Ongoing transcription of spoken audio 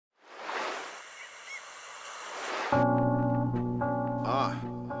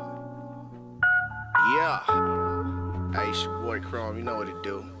Yeah. Hey, it's your boy Chrome, you know what it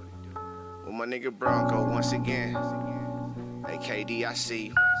do. With my nigga Bronco once again. Hey, KD, I see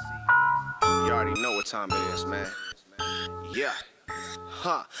you. You already know what time it is, man. Yeah.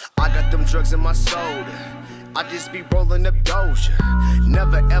 I got them drugs in my soda. I just be rolling up Doja.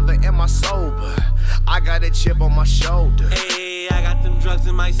 Never ever am I sober. I got a chip on my shoulder. Hey, I got them drugs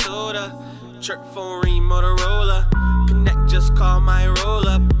in my soda. 𝘾𝙝𝙚 Motorola. Connect, just call my roll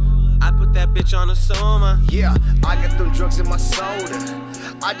up. I put that bitch on a Soma. Yeah, I got them drugs in my soda.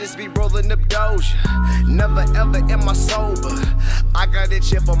 I just be rolling up Doja. Never ever am I sober. I got a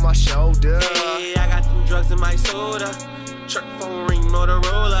chip on my shoulder. Hey, I got them drugs in my soda. 𝘾𝙝𝙚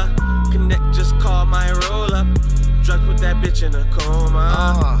Motorola. Connect, just call my roll up. Drugs with that bitch in a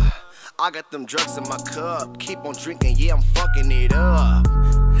coma. I got them drugs in my cup. Keep on drinking, yeah, I'm fucking it up.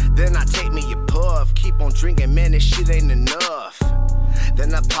 Then I take me a puff. Keep on drinking, man, this shit ain't enough.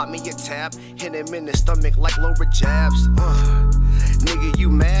 Then I pop me a tab, hit him in the stomach like Laura jabs. Nigga, you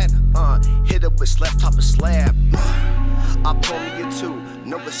mad? Hit up with slap top of slab. I pull me a 2,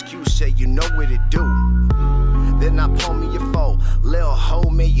 no excuse, yeah, you know what it do. Then I pull me a 4, lil' hoe,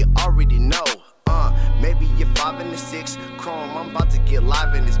 man, you already know. Maybe you're 5 and a 6, Chrome, I'm about to get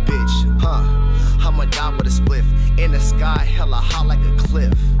live in this bitch. I'ma die with a spliff, in the sky, hella hot like a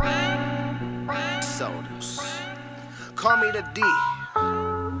cliff. Sodas. Call me the D.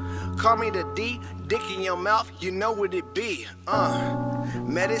 Call me the D, dick in your mouth, you know what it be.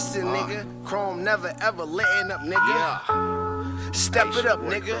 Medicine, nigga. Chrome never ever letting up, nigga. Yeah. Step it up,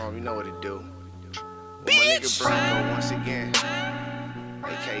 nigga. Chrome, you know what it do. Bitch. With my nigga Bronco once again.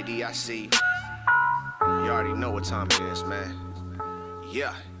 Hey, KD, I see you. You already know what time it is, man.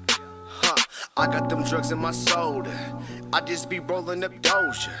 Yeah. I got them drugs in my soda. I just be rolling up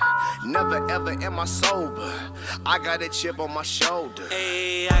Doja. Never ever am I sober. I got a chip on my shoulder.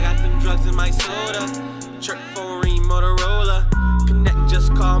 Hey, I got them drugs in my soda. 𝘾𝙝𝙚 Motorola. Connect,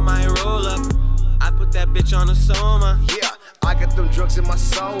 just call my roll up. I put that bitch on a Soma. Yeah, I got them drugs in my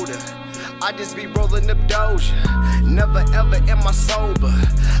soda. I just be rolling up Doja. Never ever am I sober.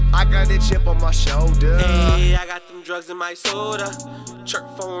 I got a chip on my shoulder. Hey, I got them drugs in my soda.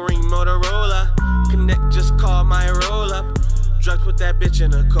 𝘾𝙝𝙚 Motorola. Connect, just call my roll up. Drugs with that bitch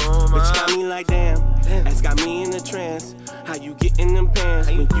in a coma. Bitch got me like damn. Ass got me in a trance. How you get in them pants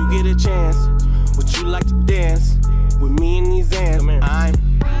when you get a chance? Would you like to dance with me in these ants? I'm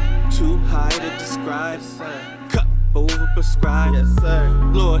too high to describe. Cut over prescribed. Yes, sir.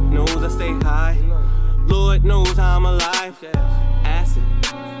 Lord knows I stay high. Lord knows how I'm alive. Acid,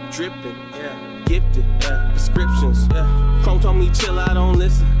 dripping, gifted, prescriptions. Chrome told me chill, I don't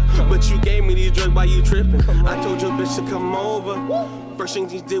listen. But you gave me these drugs while you tripping. I told your bitch to come over. First thing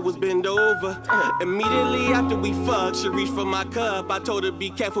she did was bend over. Immediately after we fucked, she reached for my cup. I told her be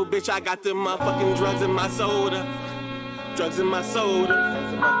careful, bitch, I got them motherfucking drugs in my soda. Drugs in my soda.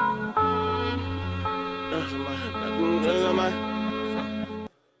 Drugs in my